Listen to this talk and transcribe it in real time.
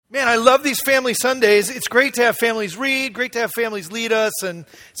Man, I love these family Sundays. It's great to have families read, great to have families lead us, and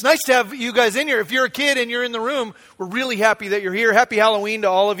it's nice to have you guys in here. If you're a kid and you're in the room, we're really happy that you're here. Happy Halloween to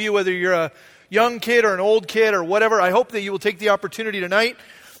all of you, whether you're a young kid or an old kid or whatever. I hope that you will take the opportunity tonight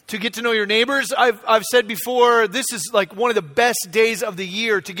to get to know your neighbors. I've said before, this is like one of the best days of the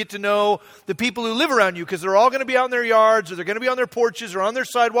year to get to know the people who live around you, because they're all going to be out in their yards, or they're going to be on their porches or on their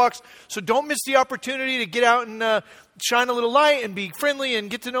sidewalks. So don't miss the opportunity to get out and shine a little light and be friendly and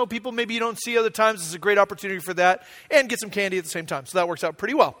get to know people maybe you don't see other times. This is a great opportunity for that, and get some candy at the same time. So that works out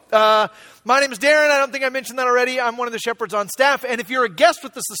pretty well. My name is Darin. I don't think I mentioned that already. I'm one of the shepherds on staff. And if you're a guest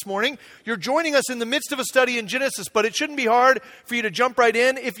with us this morning, you're joining us in the midst of a study in Genesis, but it shouldn't be hard for you to jump right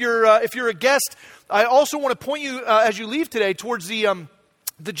in. If you're a guest, I also want to point you, as you leave today, towards the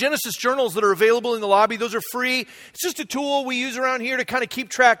Genesis journals that are available in the lobby. Those are free. It's just a tool we use around here to kind of keep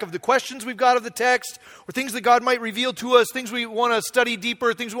track of the questions we've got of the text, or things that God might reveal to us, things we want to study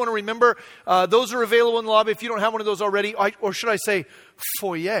deeper, things we want to remember. Those are available in the lobby if you don't have one of those already. Or should I say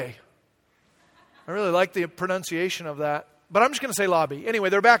foyer? I really like the pronunciation of that, but I'm just going to say lobby. Anyway,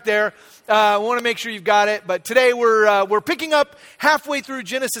 they're back there. I want to make sure you've got it. But today we're picking up halfway through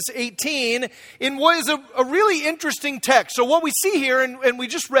Genesis 18 in what is a really interesting text. So what we see here, and we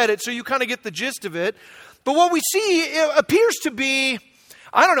just read it, so you kind of get the gist of it. But what we see, it appears to be,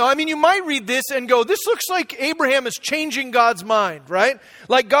 I don't know, I mean, you might read this and go, this looks like Abraham is changing God's mind, right?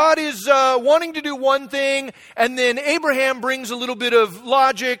 Like God is wanting to do one thing, and then Abraham brings a little bit of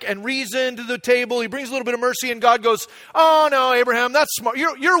logic and reason to the table. He brings a little bit of mercy, and God goes, oh no, Abraham, that's smart.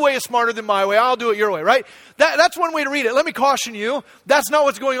 Your way is smarter than my way. I'll do it your way, right? That's one way to read it. Let me caution you, that's not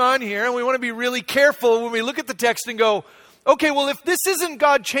what's going on here, and we want to be really careful when we look at the text and go, okay, well, if this isn't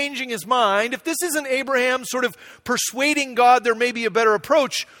God changing his mind, if this isn't Abraham sort of persuading God there may be a better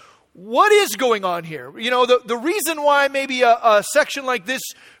approach, what is going on here? You know, the reason why maybe a section like this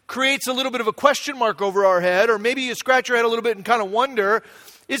creates a little bit of a question mark over our head, or maybe you scratch your head a little bit and kind of wonder,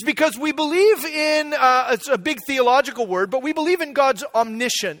 is because we believe in, it's a big theological word, but we believe in God's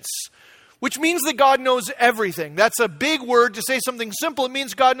omniscience, which means that God knows everything. That's a big word to say something simple. It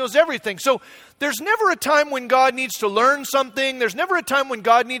means God knows everything. So there's never a time when God needs to learn something. There's never a time when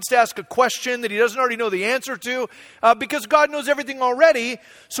God needs to ask a question that he doesn't already know the answer to, because God knows everything already.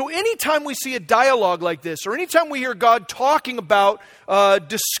 So anytime we see a dialogue like this, or anytime we hear God talking about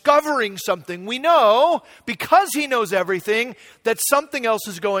discovering something, we know, because he knows everything, that something else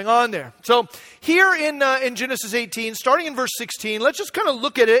is going on there. So here in Genesis 18, starting in verse 16, let's just kind of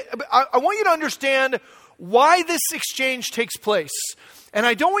look at it. I want you to understand why this exchange takes place. And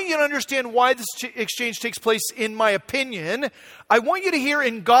I don't want you to understand why this exchange takes place in my opinion. I want you to hear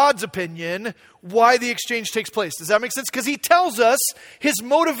in God's opinion why the exchange takes place. Does that make sense? Because he tells us his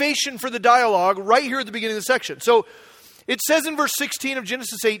motivation for the dialogue right here at the beginning of the section. So it says in verse 16 of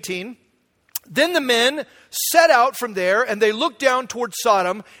Genesis 18, then the men set out from there, and they looked down toward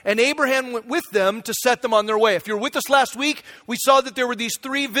Sodom, and Abraham went with them to set them on their way. If you were with us last week, we saw that there were these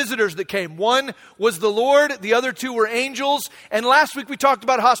three visitors that came. One was the Lord, the other two were angels, and last week we talked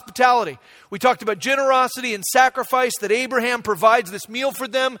about hospitality. We talked about generosity and sacrifice, that Abraham provides this meal for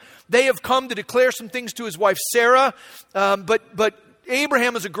them. They have come to declare some things to his wife Sarah, but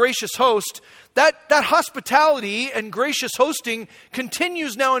Abraham is a gracious host. That hospitality and gracious hosting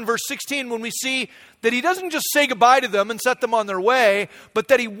continues now in verse 16, when we see that he doesn't just say goodbye to them and set them on their way, but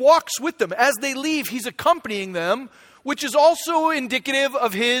that he walks with them. As they leave, he's accompanying them, which is also indicative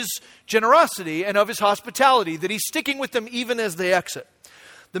of his generosity and of his hospitality, that he's sticking with them even as they exit.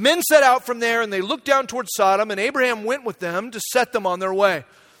 The men set out from there, and they looked down towards Sodom, and Abraham went with them to set them on their way.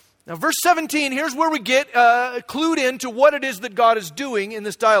 Now, verse 17, here's where we get clued into what it is that God is doing in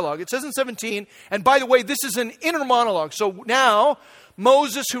this dialogue. It says in 17, and by the way, this is an inner monologue. So now,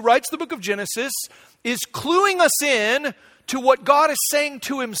 Moses, who writes the book of Genesis, is cluing us in to what God is saying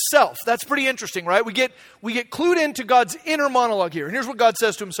to himself. That's pretty interesting, right? We get clued into God's inner monologue here. And here's what God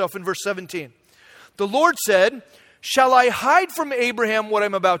says to himself in verse 17. The Lord said, shall I hide from Abraham what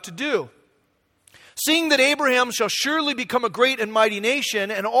I'm about to do? Seeing that Abraham shall surely become a great and mighty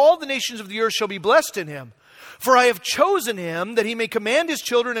nation, and all the nations of the earth shall be blessed in him. For I have chosen him, that he may command his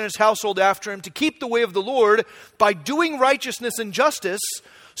children and his household after him to keep the way of the Lord by doing righteousness and justice,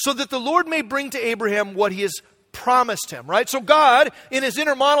 so that the Lord may bring to Abraham what he has promised him. Right? So God, in his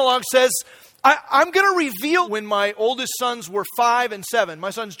inner monologue, says, I'm going to reveal. When my oldest sons were 5 and 7, my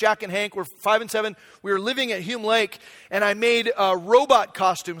sons Jack and Hank were 5 and 7, we were living at Hume Lake, and I made robot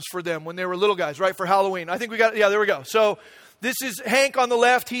costumes for them when they were little guys, right, for Halloween. I think there we go. So This is Hank on the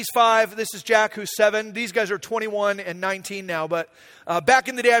left. He's 5. This is Jack, who's 7. These guys are 21 and 19 now. But back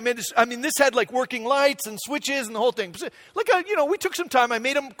in the day, I made this. I mean, this had like working lights and switches and the whole thing. Like, we took some time. I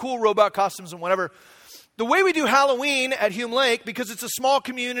made them cool robot costumes and whatever. The way we do Halloween at Hume Lake, because it's a small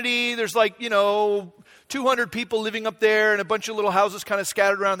community, there's 200 people living up there and a bunch of little houses kind of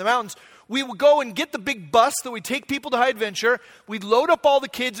scattered around the mountains. We would go and get the big bus that would take people to High Adventure. We'd load up all the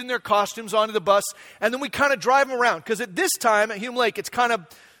kids in their costumes onto the bus, and then we kind of drive them around. Because at this time at Hume Lake, it's kind of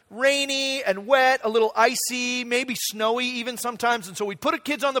rainy and wet, a little icy, maybe snowy even sometimes. And so we'd put the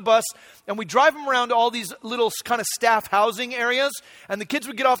kids on the bus, and we'd drive them around to all these little kind of staff housing areas. And the kids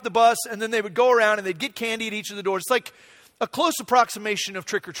would get off the bus, and then they would go around, and they'd get candy at each of the doors. It's like a close approximation of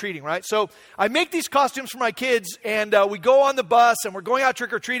trick-or-treating, right? So I make these costumes for my kids, and we go on the bus, and we're going out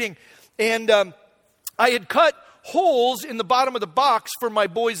trick-or-treating. And I had cut holes in the bottom of the box for my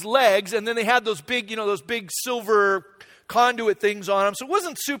boys' legs, and then they had those big silver conduit things on them. So it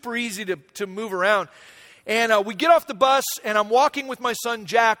wasn't super easy to move around. And we get off the bus, and I'm walking with my son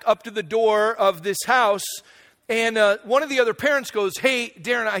Jack up to the door of this house. And one of the other parents goes, "Hey,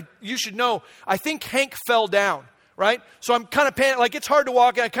 Darin, you should know, I think Hank fell down." Right? So I'm kind of panicked, like it's hard to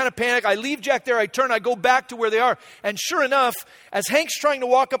walk, and I kind of panic. I leave Jack there, I turn, I go back to where they are. And sure enough, as Hank's trying to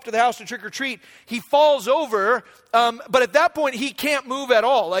walk up to the house to trick or treat, he falls over, but at that point, he can't move at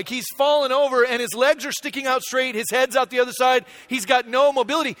all. Like he's fallen over, and his legs are sticking out straight, his head's out the other side, he's got no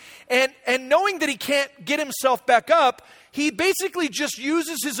mobility. And knowing that he can't get himself back up, he basically just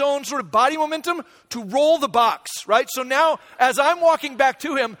uses his own sort of body momentum to roll the box, right? So now, as I'm walking back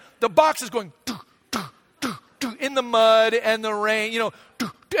to him, the box is going in the mud and the rain, and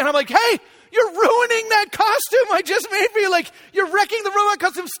I'm like, "Hey, you're ruining that costume I just made for you. Like, you're wrecking the robot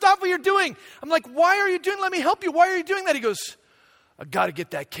costume. Stop what you're doing." I'm like, "Why are you doing? Let me help you. Why are you doing that?" He goes, "I got to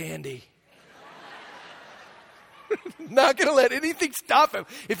get that candy." Not going to let anything stop him.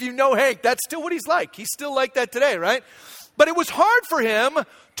 If you know Hank, that's still what he's like. He's still like that today, right? But it was hard for him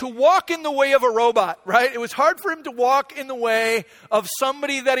to walk in the way of a robot, right? It was hard for him to walk in the way of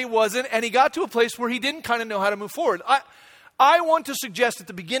somebody that he wasn't, and he got to a place where he didn't kind of know how to move forward. I want to suggest at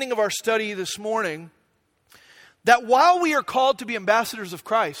the beginning of our study this morning that while we are called to be ambassadors of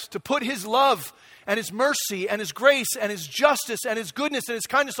Christ, to put His love and His mercy and His grace and His justice and His goodness and His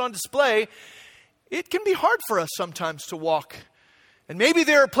kindness on display, it can be hard for us sometimes to walk. And maybe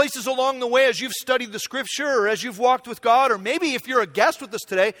there are places along the way as you've studied the Scripture or as you've walked with God, or maybe if you're a guest with us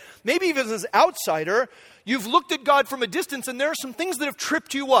today, maybe even as an outsider, you've looked at God from a distance and there are some things that have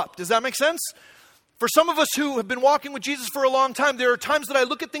tripped you up. Does that make sense? For some of us who have been walking with Jesus for a long time, there are times that I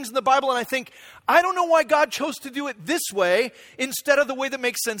look at things in the Bible and I think, I don't know why God chose to do it this way instead of the way that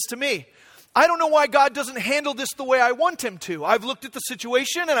makes sense to me. I don't know why God doesn't handle this the way I want Him to. I've looked at the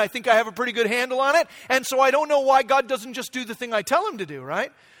situation and I think I have a pretty good handle on it. And so I don't know why God doesn't just do the thing I tell Him to do,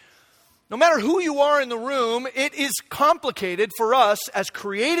 right? No matter who you are in the room, it is complicated for us as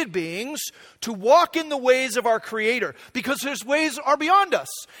created beings to walk in the ways of our Creator because His ways are beyond us.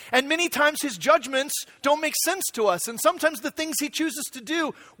 And many times His judgments don't make sense to us. And sometimes the things He chooses to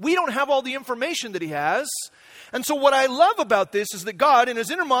do, we don't have all the information that He has. And so what I love about this is that God, in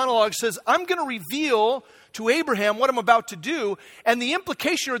His inner monologue, says, I'm going to reveal to Abraham what I'm about to do. And the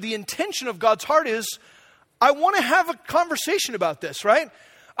implication or the intention of God's heart is, I want to have a conversation about this, right?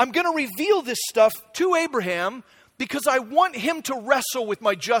 I'm going to reveal this stuff to Abraham because I want him to wrestle with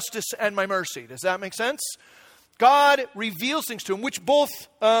my justice and my mercy. Does that make sense? God reveals things to him, which both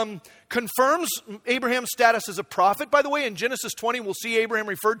confirms Abraham's status as a prophet. By the way, in Genesis 20, we'll see Abraham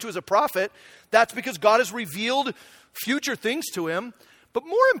referred to as a prophet. That's because God has revealed future things to him. But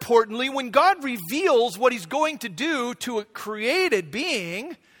more importantly, when God reveals what He's going to do to a created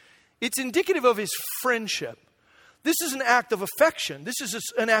being, it's indicative of His friendship. This is an act of affection. This is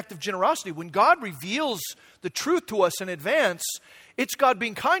an act of generosity. When God reveals the truth to us in advance, it's God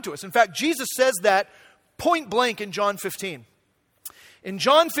being kind to us. In fact, Jesus says that point blank in John 15. In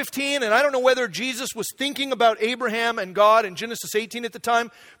John 15, and I don't know whether Jesus was thinking about Abraham and God in Genesis 18 at the time,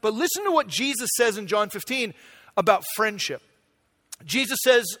 but listen to what Jesus says in John 15 about friendship. Jesus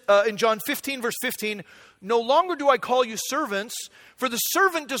says in John 15, verse 15, "No longer do I call you servants, for the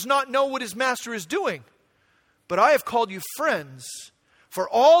servant does not know what his master is doing. But I have called you friends, for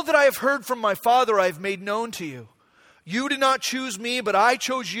all that I have heard from my Father I have made known to you. You did not choose me, but I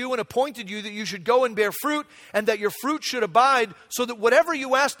chose you and appointed you that you should go and bear fruit, and that your fruit should abide, so that whatever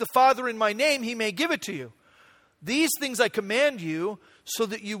you ask the Father in my name, He may give it to you. These things I command you, so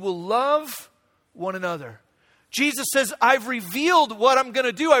that you will love one another. Jesus says, I've revealed what I'm going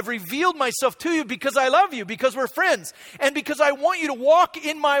to do. I've revealed myself to you because I love you, because we're friends, and because I want you to walk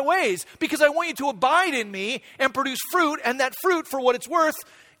in my ways, because I want you to abide in me and produce fruit, and that fruit, for what it's worth,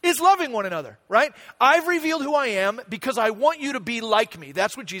 is loving one another, right? I've revealed who I am because I want you to be like me.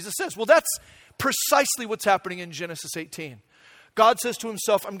 That's what Jesus says. Well, that's precisely what's happening in Genesis 18. God says to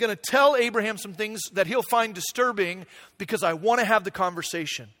himself, I'm going to tell Abraham some things that he'll find disturbing because I want to have the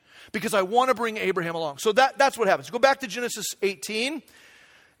conversation, because I want to bring Abraham along. So that's what happens. Go back to Genesis 18.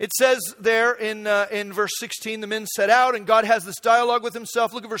 It says there in verse 16, the men set out and God has this dialogue with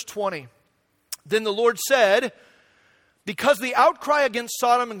himself. Look at verse 20. Then the Lord said, because the outcry against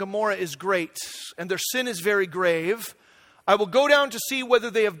Sodom and Gomorrah is great and their sin is very grave, I will go down to see whether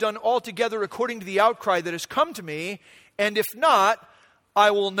they have done altogether according to the outcry that has come to me, and if not,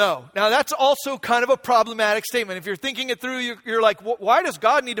 I will know. Now that's also kind of a problematic statement. If you're thinking it through, you're like, why does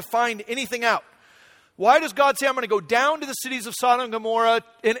God need to find anything out? Why does God say, I'm going to go down to the cities of Sodom and Gomorrah?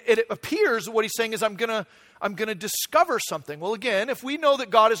 And it appears what he's saying is, I'm going to discover something. Well, again, if we know that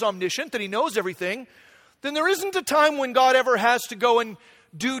God is omniscient, that he knows everything, then there isn't a time when God ever has to go and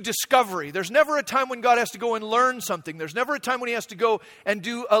do discovery. There's never a time when God has to go and learn something. There's never a time when he has to go and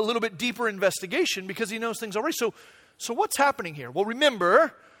do a little bit deeper investigation because he knows things already. So what's happening here? Well,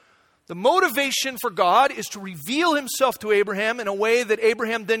 remember, the motivation for God is to reveal himself to Abraham in a way that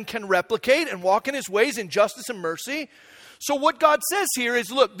Abraham then can replicate and walk in his ways in justice and mercy. So what God says here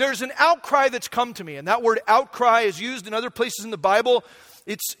is, look, there's an outcry that's come to me. And that word outcry is used in other places in the Bible.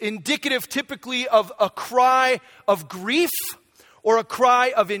 It's indicative typically of a cry of grief or a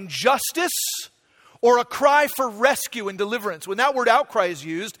cry of injustice or a cry for rescue and deliverance. When that word outcry is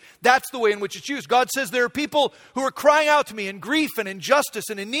used, that's the way in which it's used. God says there are people who are crying out to me in grief and injustice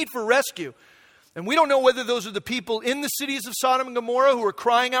and in need for rescue. And we don't know whether those are the people in the cities of Sodom and Gomorrah who are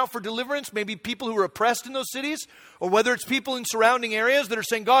crying out for deliverance, maybe people who are oppressed in those cities, or whether it's people in surrounding areas that are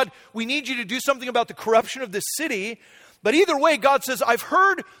saying, God, we need you to do something about the corruption of this city. But either way, God says, I've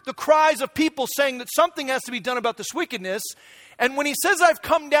heard the cries of people saying that something has to be done about this wickedness. And when he says I've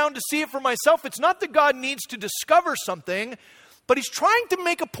come down to see it for myself, it's not that God needs to discover something, but he's trying to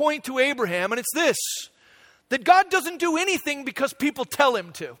make a point to Abraham, and it's this, that God doesn't do anything because people tell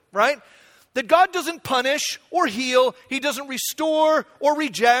him to, right? That God doesn't punish or heal, he doesn't restore or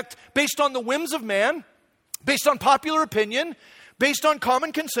reject based on the whims of man, based on popular opinion, based on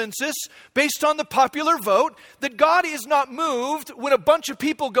common consensus, based on the popular vote, that God is not moved when a bunch of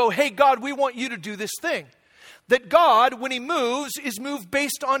people go, hey, God, we want you to do this thing. That God, when he moves, is moved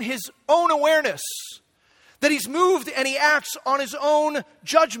based on his own awareness. That he's moved and he acts on his own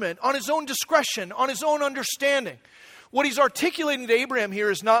judgment, on his own discretion, on his own understanding. What he's articulating to Abraham here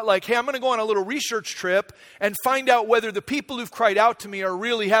is not like, hey, I'm going to go on a little research trip and find out whether the people who've cried out to me are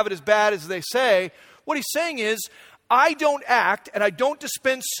really have it as bad as they say. What he's saying is, I don't act and I don't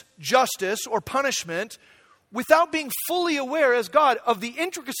dispense justice or punishment without being fully aware as God of the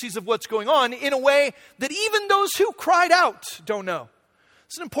intricacies of what's going on in a way that even those who cried out don't know.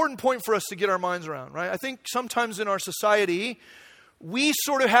 It's an important point for us to get our minds around, right? I think sometimes in our society, we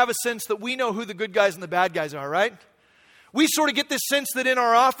sort of have a sense that we know who the good guys and the bad guys are, right? We sort of get this sense that in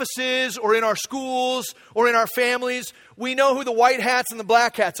our offices or in our schools or in our families, we know who the white hats and the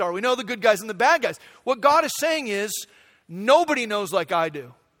black hats are. We know the good guys and the bad guys. What God is saying is, nobody knows like I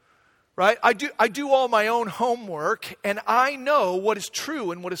do. Right? I do all my own homework, and I know what is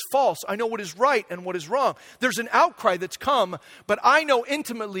true and what is false. I know what is right and what is wrong. There's an outcry that's come, but I know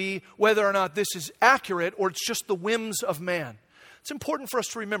intimately whether or not this is accurate or it's just the whims of man. It's important for us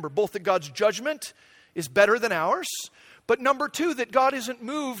to remember both that God's judgment is better than ours, but number two, that God isn't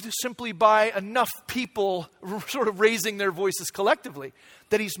moved simply by enough people sort of raising their voices collectively.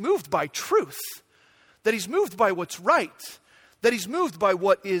 That he's moved by truth. That he's moved by what's right. That he's moved by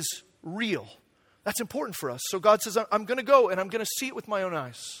what is real. That's important for us. So God says, I'm going to go and I'm going to see it with my own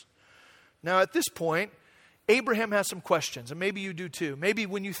eyes. Now at this point, Abraham has some questions, and maybe you do too. Maybe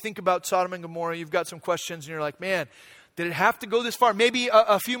when you think about Sodom and Gomorrah, you've got some questions and you're like, man, did it have to go this far? Maybe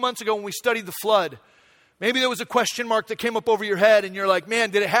a few months ago when we studied the flood, maybe there was a question mark that came up over your head and you're like, man,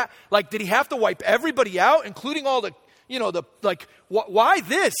 did he have to wipe everybody out, including all the, why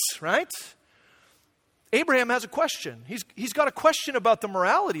this, right? Abraham has a question. He's got a question about the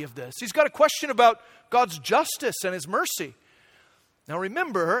morality of this. He's got a question about God's justice and his mercy. Now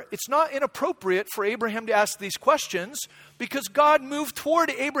remember, it's not inappropriate for Abraham to ask these questions because God moved toward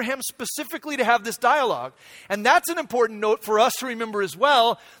Abraham specifically to have this dialogue. And that's an important note for us to remember as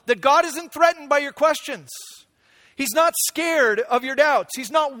well, that God isn't threatened by your questions. He's not scared of your doubts.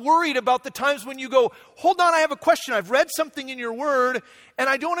 He's not worried about the times when you go, hold on, I have a question. I've read something in your word and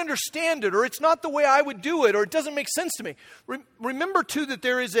I don't understand it, or it's not the way I would do it, or it doesn't make sense to me. Remember too that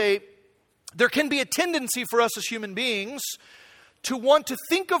there can be a tendency for us as human beings to want to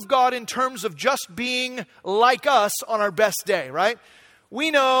think of God in terms of just being like us on our best day, right?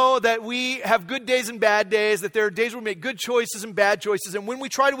 We know that we have good days and bad days, that there are days where we make good choices and bad choices. And when we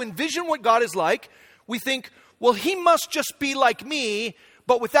try to envision what God is like, we think, well, he must just be like me,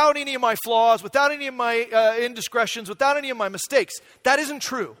 but without any of my flaws, without any of my indiscretions, without any of my mistakes. That isn't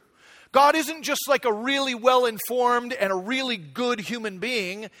true. God isn't just like a really well-informed and a really good human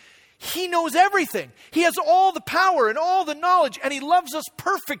being. He knows everything. He has all the power and all the knowledge, and he loves us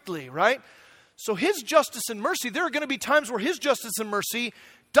perfectly, right? So his justice and mercy, there are going to be times where his justice and mercy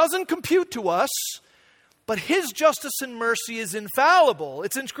doesn't compute to us, but his justice and mercy is infallible.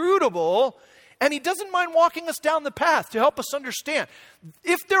 It's inscrutable. And he doesn't mind walking us down the path to help us understand.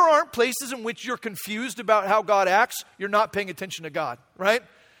 If there aren't places in which you're confused about how God acts, you're not paying attention to God, right?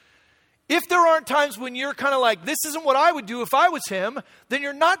 If there aren't times when you're kind of like, this isn't what I would do if I was him, then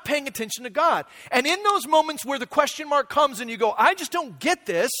you're not paying attention to God. And in those moments where the question mark comes and you go, I just don't get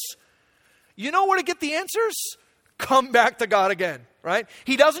this, you know where to get the answers? Come back to God again, right?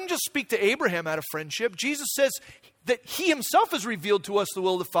 He doesn't just speak to Abraham out of friendship. Jesus says that he himself has revealed to us the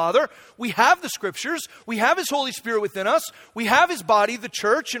will of the Father. We have the scriptures. We have his Holy Spirit within us. We have his body, the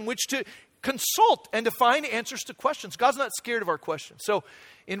church, in which to consult and to find answers to questions. God's not scared of our questions. So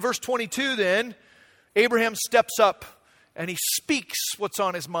in verse 22 then, Abraham steps up and he speaks what's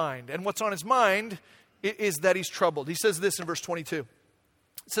on his mind. And what's on his mind is that he's troubled. He says this in verse 22.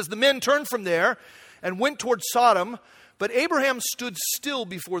 It says, the men turned from there and went toward Sodom, but Abraham stood still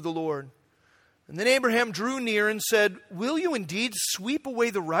before the Lord. And then Abraham drew near and said, will you indeed sweep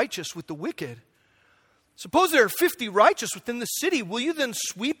away the righteous with the wicked? Suppose there are 50 righteous within the city. Will you then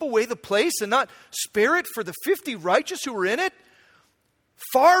sweep away the place and not spare it for the 50 righteous who are in it?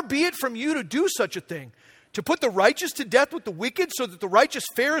 Far be it from you to do such a thing, to put the righteous to death with the wicked, so that the righteous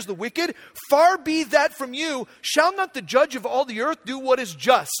fare as the wicked. Far be that from you. Shall not the judge of all the earth do what is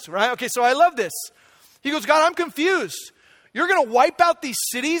just? Right? Okay, so I love this. He goes, God, I'm confused. You're going to wipe out these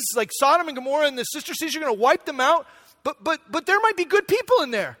cities like Sodom and Gomorrah and the sister cities. You're going to wipe them out. But there might be good people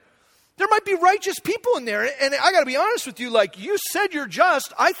in there. There might be righteous people in there. And I got to be honest with you, like you said you're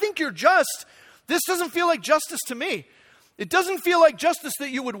just. I think you're just. This doesn't feel like justice to me. It doesn't feel like justice that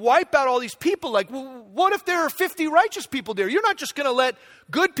you would wipe out all these people. Like, well, what if there are 50 righteous people there? You're not just going to let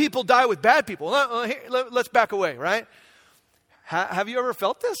good people die with bad people. Let's back away, right? Have you ever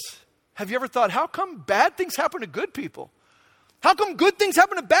felt this? Have you ever thought, how come bad things happen to good people? How come good things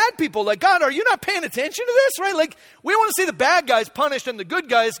happen to bad people? Like, God, are you not paying attention to this, right? Like, we want to see the bad guys punished and the good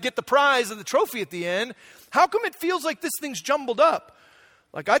guys get the prize and the trophy at the end. How come it feels like this thing's jumbled up?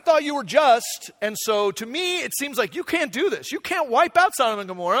 Like, I thought you were just, and so to me, it seems like you can't do this. You can't wipe out Sodom and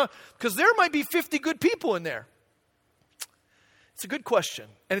Gomorrah because there might be 50 good people in there. It's a good question,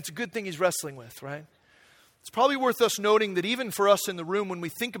 and it's a good thing he's wrestling with, right? It's probably worth us noting that even for us in the room, when we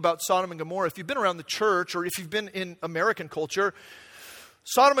think about Sodom and Gomorrah, if you've been around the church or if you've been in American culture,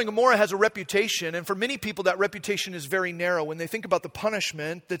 Sodom and Gomorrah has a reputation, and for many people that reputation is very narrow. When they think about the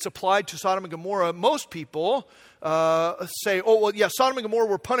punishment that's applied to Sodom and Gomorrah, most people say, oh, well, yeah, Sodom and Gomorrah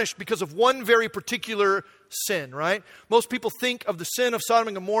were punished because of one very particular sin, right? Most people think of the sin of Sodom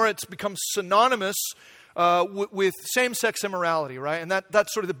and Gomorrah, it's become synonymous with same-sex immorality, right? And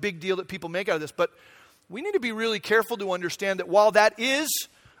that's sort of the big deal that people make out of this. But we need to be really careful to understand that while that is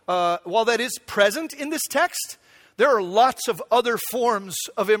present in this text, there are lots of other forms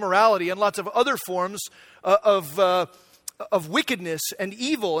of immorality and lots of other forms of wickedness and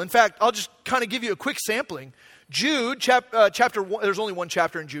evil. In fact, I'll just kind of give you a quick sampling. Jude, chapter 1, there's only one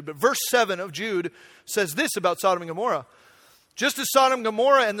chapter in Jude, but verse 7 of Jude says this about Sodom and Gomorrah. Just as Sodom and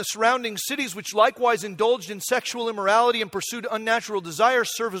Gomorrah and the surrounding cities, which likewise indulged in sexual immorality and pursued unnatural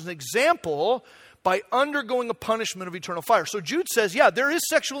desires, serve as an example by undergoing a punishment of eternal fire. So Jude says, yeah, there is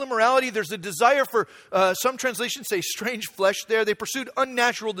sexual immorality. There's a desire for, some translations say strange flesh there. They pursued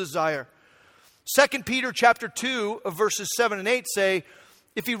unnatural desire. 2 Peter chapter 2 of verses 7 and 8 say,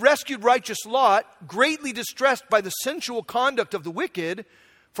 if he rescued righteous Lot, greatly distressed by the sensual conduct of the wicked,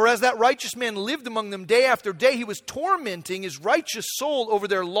 for as that righteous man lived among them day after day, he was tormenting his righteous soul over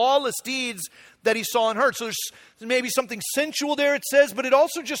their lawless deeds that he saw and heard. So there's maybe something sensual there, it says, but it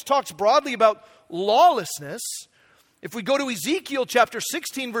also just talks broadly about lawlessness. If we go to Ezekiel chapter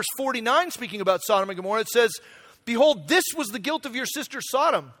 16, verse 49, speaking about Sodom and Gomorrah, it says, behold, this was the guilt of your sister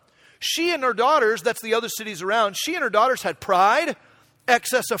Sodom. She and her daughters, that's the other cities around, she and her daughters had pride,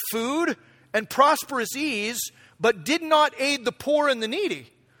 excess of food, and prosperous ease, but did not aid the poor and the needy.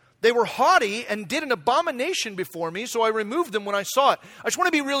 They were haughty and did an abomination before me, so I removed them when I saw it. I just want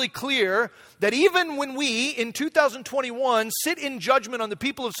to be really clear that even when we, in 2021, sit in judgment on the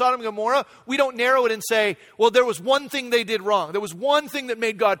people of Sodom and Gomorrah, we don't narrow it and say, well, there was one thing they did wrong. There was one thing that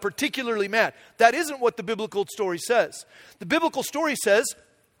made God particularly mad. That isn't what the biblical story says. The biblical story says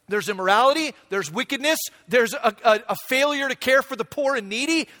there's immorality, there's wickedness, there's a failure to care for the poor and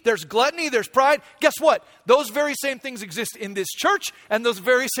needy, there's gluttony, there's pride. Guess what? Those very same things exist in this church, and those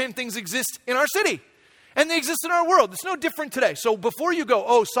very same things exist in our city. And they exist in our world. It's no different today. So before you go,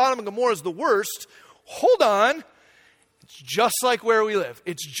 oh, Sodom and Gomorrah is the worst, hold on. It's just like where we live.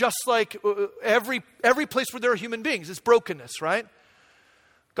 It's just like every place where there are human beings. It's brokenness, right?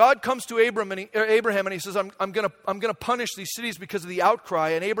 God comes to Abraham and he says, I'm going to punish these cities because of the outcry.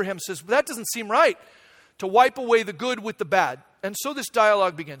 And Abraham says, well, that doesn't seem right, to wipe away the good with the bad. And so this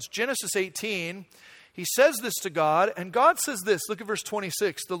dialogue begins. Genesis 18, he says this to God, and God says this. Look at verse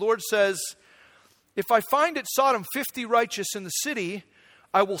 26. The Lord says, if I find at Sodom 50 righteous in the city,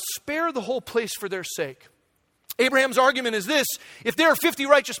 I will spare the whole place for their sake. Abraham's argument is this: if there are 50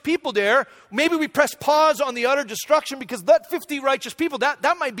 righteous people there, maybe we press pause on the utter destruction, because that 50 righteous people,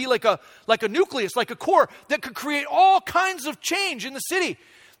 that might be like a nucleus, like a core that could create all kinds of change in the city.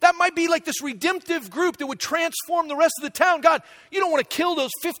 That might be like this redemptive group that would transform the rest of the town. God, you don't want to kill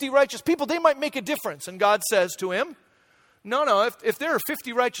those 50 righteous people. They might make a difference. And God says to him, no, if there are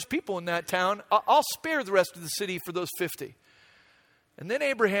 50 righteous people in that town, I'll spare the rest of the city for those 50. And then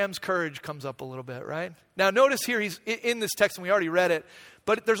Abraham's courage comes up a little bit, right? Now notice here, he's in this text, and we already read it,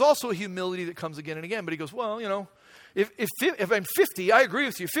 but there's also a humility that comes again and again. But he goes, well, if I'm 50, I agree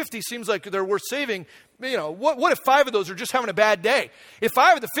with you. 50 seems like they're worth saving. What if 5 of those are just having a bad day? If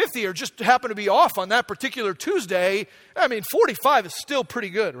 5 of the 50 are just happen to be off on that particular Tuesday, 45 is still pretty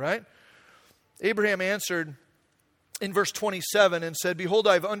good, right? Abraham answered in verse 27 and said, behold,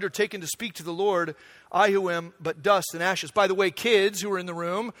 I have undertaken to speak to the Lord, I who am but dust and ashes. By the way, kids who are in the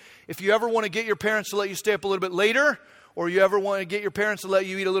room, if you ever want to get your parents to let you stay up a little bit later, or you ever want to get your parents to let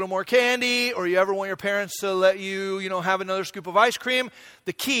you eat a little more candy, or you ever want your parents to let you, have another scoop of ice cream,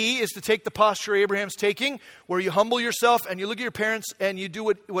 the key is to take the posture Abraham's taking, where you humble yourself and you look at your parents and you do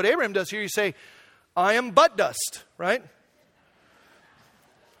what Abraham does here. You say, I am but dust, right?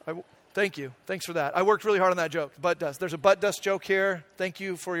 Thank you. Thanks for that. I worked really hard on that joke. Butt dust. There's a butt dust joke here. Thank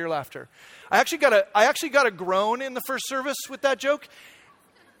you for your laughter. I actually got a groan in the first service with that joke,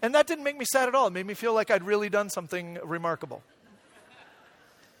 and that didn't make me sad at all. It made me feel like I'd really done something remarkable.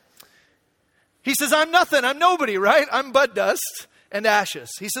 He says, I'm nothing. I'm nobody, right? I'm butt dust and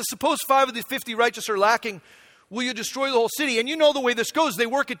ashes. He says, suppose 5 of the 50 righteous are lacking. Will you destroy the whole city? And you know the way this goes. They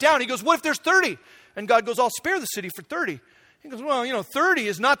work it down. He goes, what if there's 30? And God goes, I'll spare the city for 30. He goes, well, 30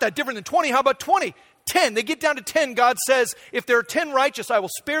 is not that different than 20. How about 20? 10. They get down to 10. God says, if there are 10 righteous, I will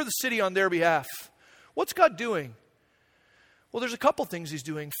spare the city on their behalf. What's God doing? Well, there's a couple things he's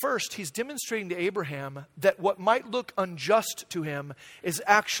doing. First, he's demonstrating to Abraham that what might look unjust to him is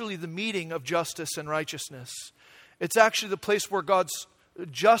actually the meeting of justice and righteousness. It's actually the place where God's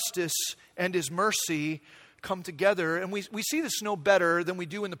justice and his mercy come together. And we see this no better than we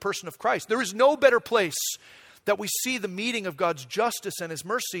do in the person of Christ. There is no better place that we see the meeting of God's justice and his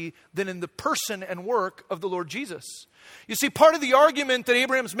mercy than in the person and work of the Lord Jesus. You see, part of the argument that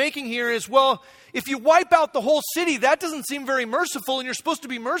Abraham's making here is, well, if you wipe out the whole city, that doesn't seem very merciful, and you're supposed to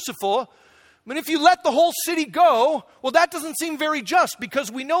be merciful. But if you let the whole city go, well, that doesn't seem very just,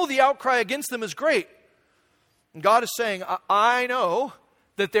 because we know the outcry against them is great. And God is saying, I know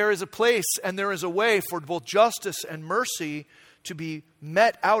that there is a place and there is a way for both justice and mercy to be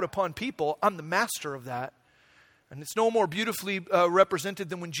met out upon people. I'm the master of that. And it's no more beautifully represented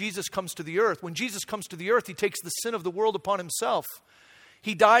than when Jesus comes to the earth. When Jesus comes to the earth, he takes the sin of the world upon himself.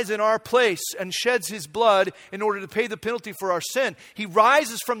 He dies in our place and sheds his blood in order to pay the penalty for our sin. He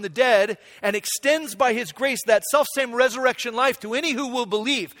rises from the dead and extends by his grace that selfsame resurrection life to any who will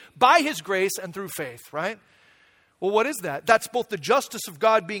believe by his grace and through faith, right? Well, what is that? That's both the justice of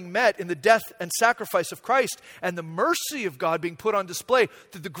God being met in the death and sacrifice of Christ, and the mercy of God being put on display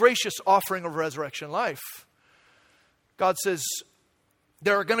through the gracious offering of resurrection life. God says,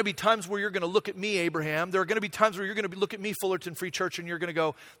 there are going to be times where you're going to look at me, Abraham. There are going to be times where you're going to look at me, Fullerton Free Church, and you're going to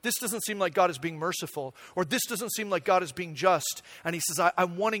go, this doesn't seem like God is being merciful, or this doesn't seem like God is being just. And he says,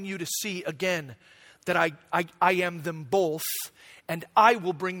 I'm wanting you to see again that I am them both, and I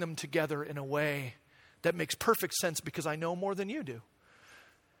will bring them together in a way that makes perfect sense because I know more than you do.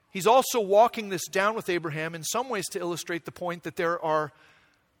 He's also walking this down with Abraham in some ways to illustrate the point that there are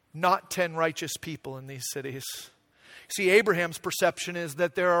not 10 righteous people in these cities. See, Abraham's perception is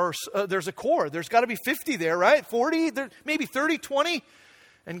that there's a core. There's got to be 50 there, right? 40, maybe 30, 20.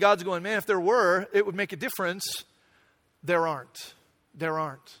 And God's going, man, if there were, it would make a difference. There aren't. There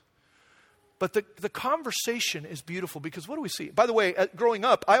aren't. But the conversation is beautiful because what do we see? By the way, growing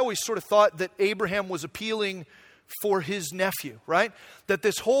up, I always sort of thought that Abraham was appealing for his nephew, right? That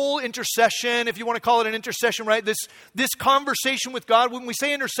this whole intercession, if you want to call it an intercession, right? This conversation with God, when we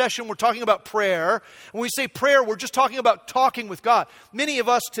say intercession, we're talking about prayer. When we say prayer, we're just talking about talking with God. Many of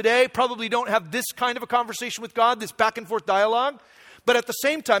us today probably don't have this kind of a conversation with God, this back and forth dialogue. But at the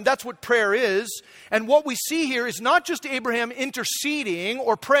same time, that's what prayer is. And what we see here is not just Abraham interceding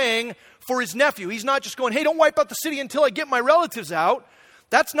or praying for his nephew. He's not just going, hey, don't wipe out the city until I get my relatives out.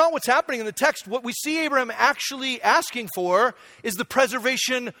 That's not what's happening in the text. What we see Abraham actually asking for is the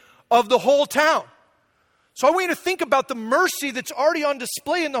preservation of the whole town. So I want you to think about the mercy that's already on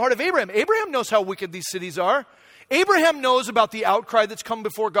display in the heart of Abraham. Abraham knows how wicked these cities are. Abraham knows about the outcry that's come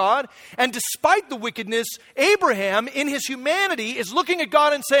before God. And despite the wickedness, Abraham, in his humanity, is looking at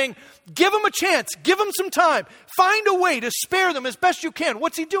God and saying, give him a chance, give him some time, find a way to spare them as best you can.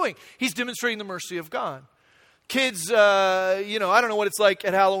 What's he doing? He's demonstrating the mercy of God. Kids, I don't know what it's like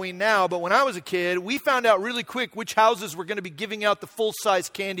at Halloween now, but when I was a kid, we found out really quick which houses were going to be giving out the full-size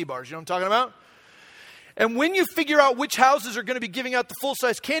candy bars. You know what I'm talking about? And when you figure out which houses are going to be giving out the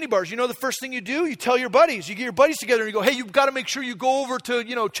full-size candy bars, you know the first thing you do? You tell your buddies. You get your buddies together and you go, hey, you've got to make sure you go over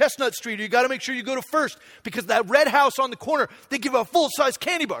to, Chestnut Street, or you got to make sure you go to First, because that red house on the corner, they give out full-size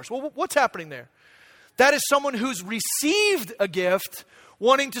candy bars. Well, what's happening there? That is someone who's received a gift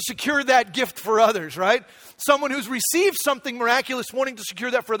wanting to secure that gift for others, right? Someone who's received something miraculous wanting to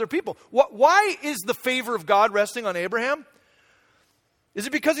secure that for other people. Why is the favor of God resting on Abraham? Is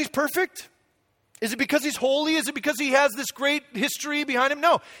it because he's perfect? Is it because he's holy? Is it because he has this great history behind him?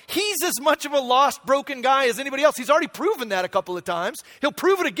 No. He's as much of a lost, broken guy as anybody else. He's already proven that a couple of times. He'll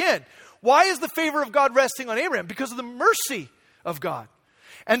prove it again. Why is the favor of God resting on Abraham? Because of the mercy of God.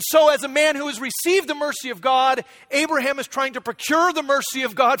 And so as a man who has received the mercy of God, Abraham is trying to procure the mercy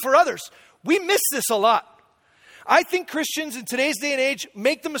of God for others. We miss this a lot. I think Christians in today's day and age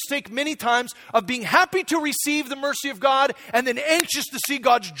make the mistake many times of being happy to receive the mercy of God and then anxious to see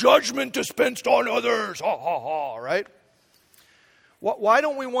God's judgment dispensed on others. Ha, ha, ha, right? Why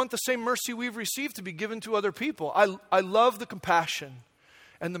don't we want the same mercy we've received to be given to other people? I love the compassion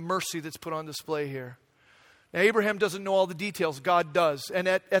and the mercy that's put on display here. Now, Abraham doesn't know all the details. God does. And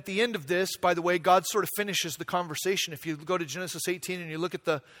at the end of this, by the way, God sort of finishes the conversation. If you go to Genesis 18 and you look at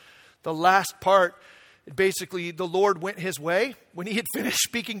the last part, basically the Lord went his way when he had finished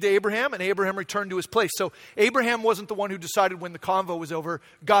speaking to Abraham, and Abraham returned to his place. So Abraham wasn't the one who decided when the convo was over.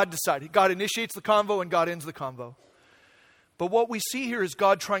 God decided. God initiates the convo and God ends the convo. But what we see here is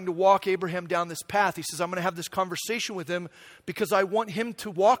God trying to walk Abraham down this path. He says, I'm going to have this conversation with him because I want him to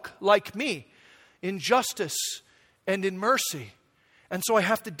walk like me, in justice and in mercy. And so I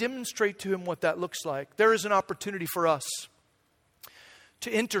have to demonstrate to him what that looks like. There is an opportunity for us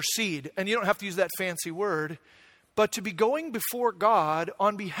to intercede, and you don't have to use that fancy word, but to be going before God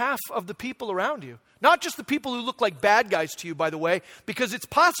on behalf of the people around you. Not just the people who look like bad guys to you, by the way, because it's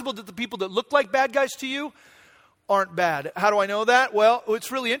possible that the people that look like bad guys to you aren't bad. How do I know that? Well,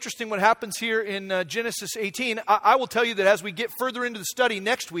 it's really interesting what happens here in Genesis 18. I will tell you that as we get further into the study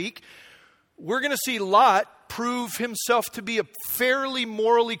next week, we're going to see Lot prove himself to be a fairly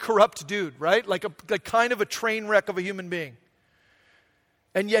morally corrupt dude, right? Like kind of a train wreck of a human being.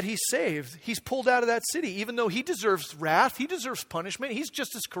 And yet he's saved. He's pulled out of that city. Even though he deserves wrath, he deserves punishment, he's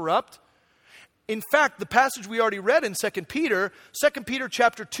just as corrupt. In fact, the passage we already read in 2 Peter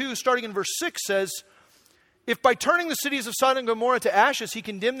chapter 2, starting in verse 6 says, if by turning the cities of Sodom and Gomorrah to ashes, he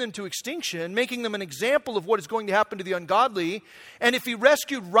condemned them to extinction, making them an example of what is going to happen to the ungodly, and if he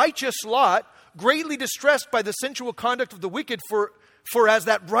rescued righteous Lot, greatly distressed by the sensual conduct of the wicked, for as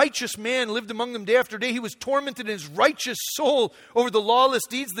that righteous man lived among them day after day, he was tormented in his righteous soul over the lawless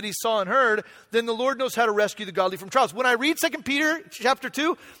deeds that he saw and heard, then the Lord knows how to rescue the godly from trials. When I read 2 Peter chapter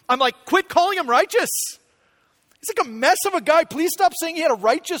 2, I'm like, quit calling him righteous. He's like a mess of a guy. Please stop saying he had a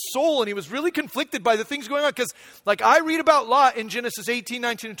righteous soul and he was really conflicted by the things going on. Because I read about Lot in Genesis 18,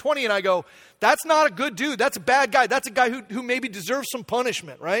 19, and 20 and I go, that's not a good dude. That's a bad guy. That's a guy who maybe deserves some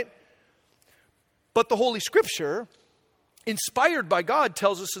punishment, right? But the Holy Scripture, inspired by God,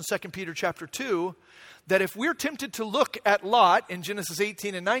 tells us in 2 Peter chapter 2 that if we're tempted to look at Lot in Genesis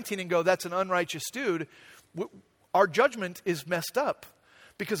 18 and 19 and go, that's an unrighteous dude, our judgment is messed up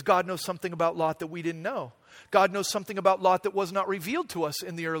because God knows something about Lot that we didn't know. God knows something about Lot that was not revealed to us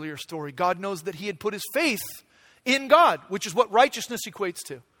in the earlier story. God knows that he had put his faith in God, which is what righteousness equates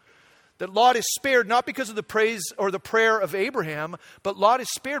to. That Lot is spared not because of the praise or the prayer of Abraham, but Lot is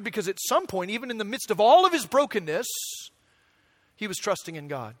spared because at some point, even in the midst of all of his brokenness, he was trusting in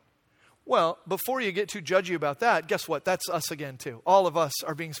God. Well, before you get too judgy about that, guess what? That's us again too. All of us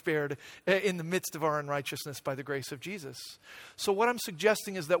are being spared in the midst of our unrighteousness by the grace of Jesus. So what I'm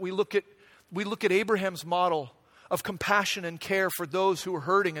suggesting is that we look at Abraham's model of compassion and care for those who are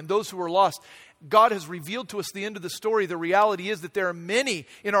hurting and those who are lost. God has revealed to us the end of the story. The reality is that there are many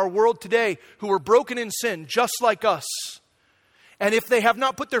in our world today who are broken in sin, just like us. And if they have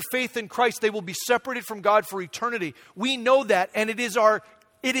not put their faith in Christ, they will be separated from God for eternity. We know that, and it is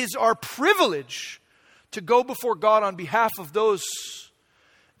our privilege to go before God on behalf of those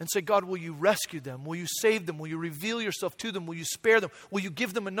and say, God, will you rescue them? Will you save them? Will you reveal yourself to them? Will you spare them? Will you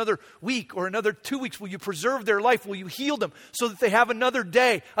give them another week or another 2 weeks? Will you preserve their life? Will you heal them so that they have another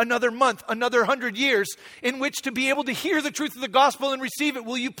day, another month, another 100 years in which to be able to hear the truth of the gospel and receive it?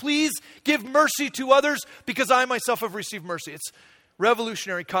 Will you please give mercy to others because I myself have received mercy? It's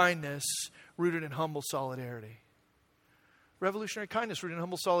revolutionary kindness rooted in humble solidarity. Revolutionary kindness rooted in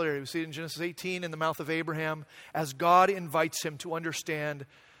humble solidarity. We see it in Genesis 18 in the mouth of Abraham as God invites him to understand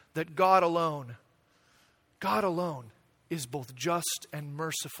that God alone is both just and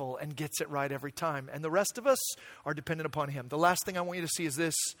merciful and gets it right every time. And the rest of us are dependent upon him. The last thing I want you to see is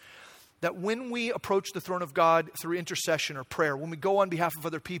this, that when we approach the throne of God through intercession or prayer, when we go on behalf of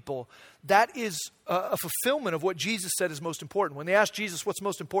other people, that is a fulfillment of what Jesus said is most important. When they asked Jesus what's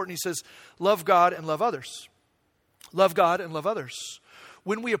most important, he says, love God and love others. Love God and love others.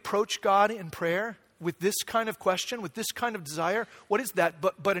 When we approach God in prayer with this kind of question, with this kind of desire, what is that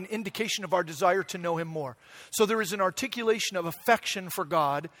but an indication of our desire to know him more? So there is an articulation of affection for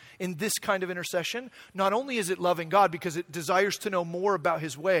God in this kind of intercession. Not only is it loving God because it desires to know more about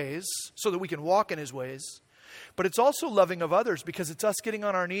his ways so that we can walk in his ways, but it's also loving of others because it's us getting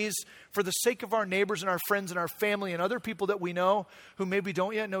on our knees for the sake of our neighbors and our friends and our family and other people that we know who maybe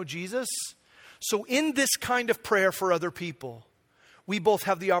don't yet know Jesus. So in this kind of prayer for other people, we both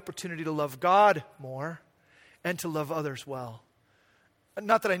have the opportunity to love God more and to love others well.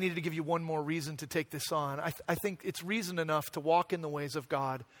 Not that I needed to give you one more reason to take this on. I think it's reason enough to walk in the ways of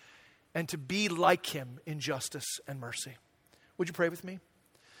God and to be like him in justice and mercy. Would you pray with me?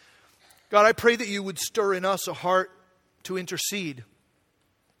 God, I pray that you would stir in us a heart to intercede,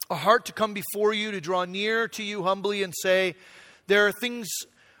 a heart to come before you, to draw near to you humbly and say, there are things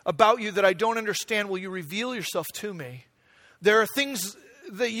about you that I don't understand. Will you reveal yourself to me? There are things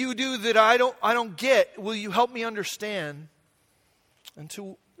that you do that I don't get. Will you help me understand? And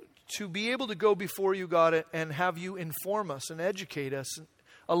to be able to go before you, God, and have you inform us and educate us, and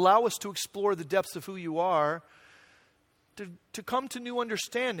allow us to explore the depths of who you are, to come to new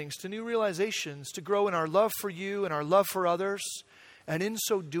understandings, to new realizations, to grow in our love for you and our love for others, and in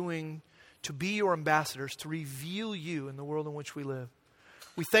so doing, to be your ambassadors, to reveal you in the world in which we live.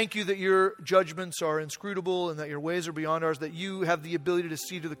 We thank you that your judgments are inscrutable and that your ways are beyond ours, that you have the ability to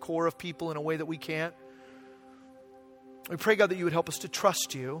see to the core of people in a way that we can't. We pray, God, that you would help us to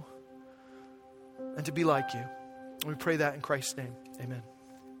trust you and to be like you. We pray that in Christ's name. Amen.